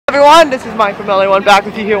Everyone, this is Mike from LA1 back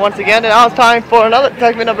with you here once again, and now it's time for another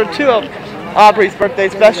segment number 2 of Aubrey's birthday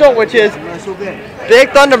special, which is Big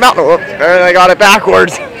Thunder Mountain. Oops, I got it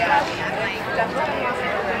backwards.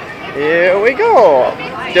 Here we go.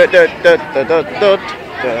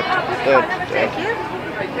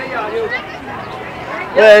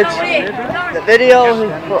 The video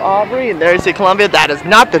is for Aubrey, and there you see Columbia. That is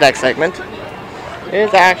not the next segment. It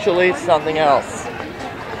is actually something else.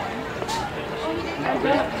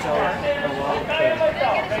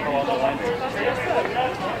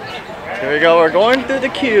 Here we go, we're going through the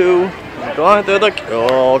queue. Going through the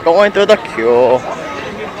queue. Going through the queue.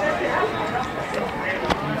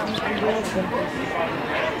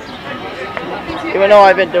 Even though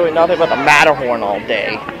I've been doing nothing but the Matterhorn all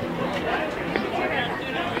day.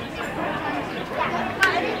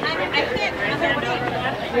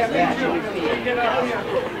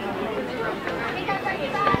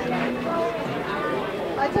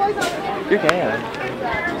 You can.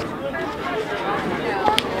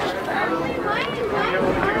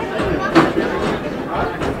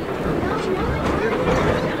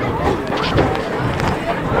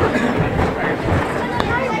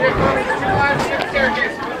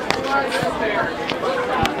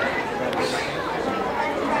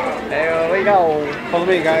 There we go. Follow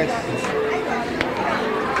me, guys.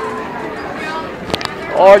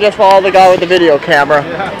 Or just follow the guy with the video camera.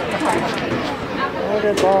 Yeah. Or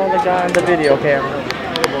just follow the guy with the video camera.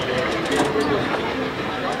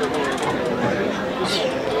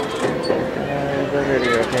 The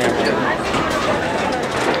video camera.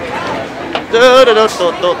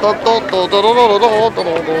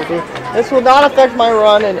 This will not affect my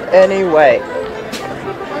run in any way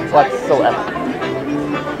whatsoever.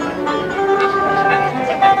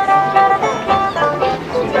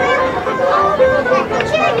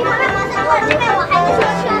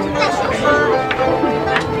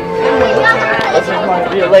 This is my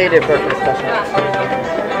belated birthday special.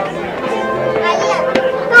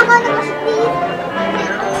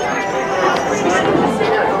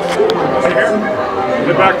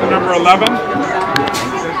 Get back to number 11.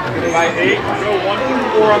 By 8, go 1 through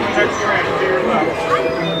 4 on the next train to your left.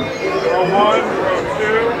 Row 1, row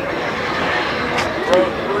 2, row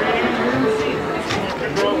 3,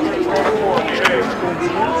 and row 4. Okay.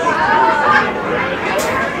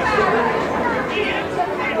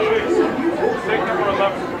 Take number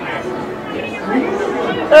 11 from me.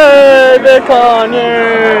 Hey, Big Kanye!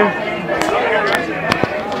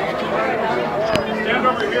 Stand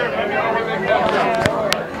over here and maybe I'll make that.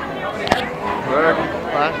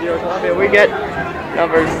 Last year Columbia, we get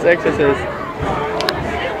number 6. This is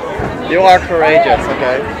You Are Courageous,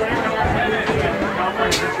 okay?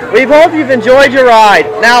 We hope you've enjoyed your ride.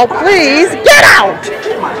 Now please get out!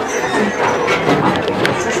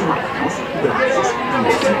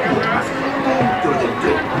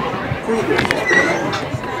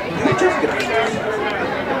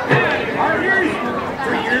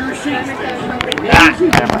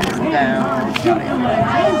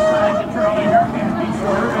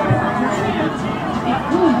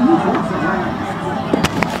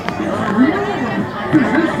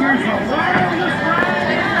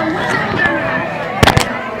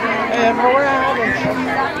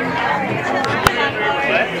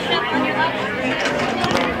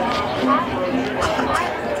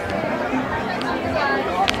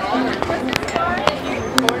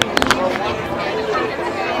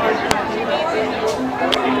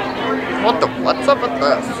 What's up with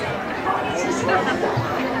this?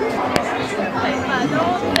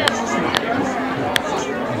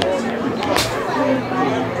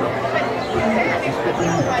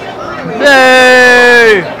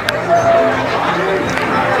 Yay!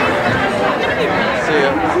 See ya.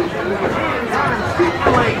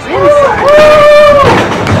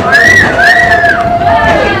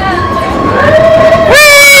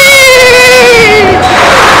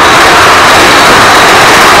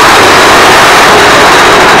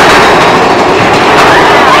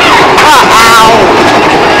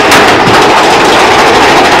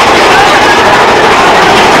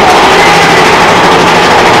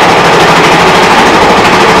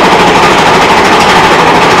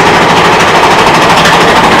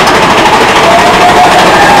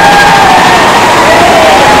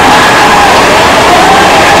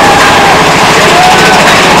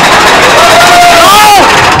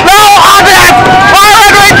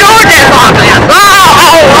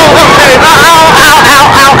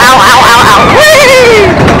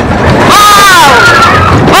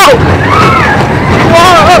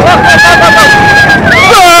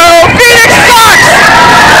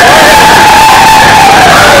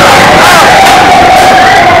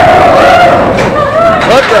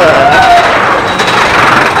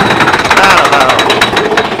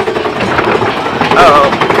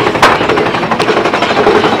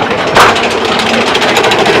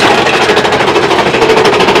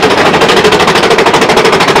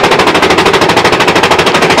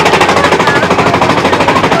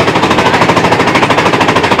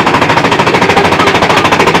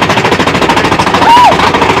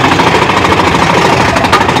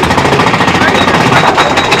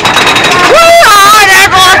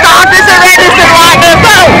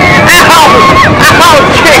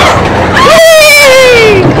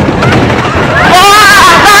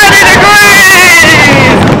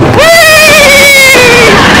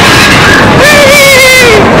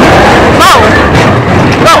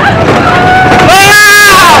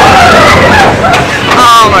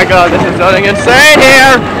 god, this is something insane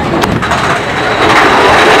here!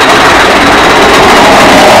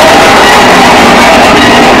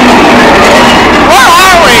 Where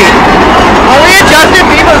are we? Are we in Justin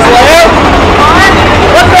Bieber's lair?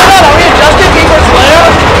 What's going on? Are we in Justin Bieber's lair?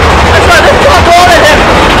 That's right, let's talk on at him.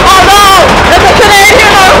 Oh no! It's a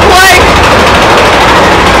Canadian earthquake!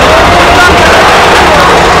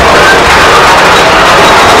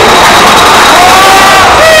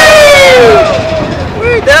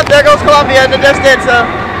 There goes Columbia in the distance.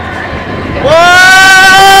 Whoa!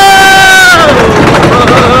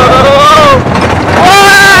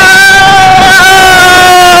 Whoa!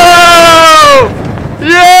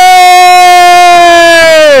 Yay!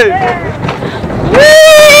 Whee!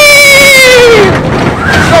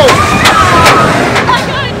 Oh.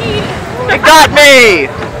 It got me!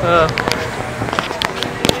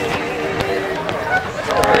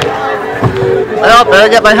 I better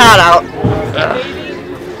get my hat out.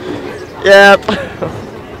 Yep.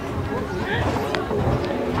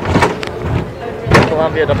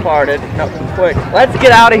 Columbia departed. No, quick. Let's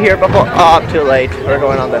get out of here before. Oh, I'm too late. We're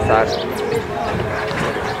going on this side.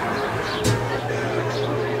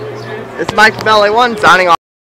 It's Mike from LA1 signing off.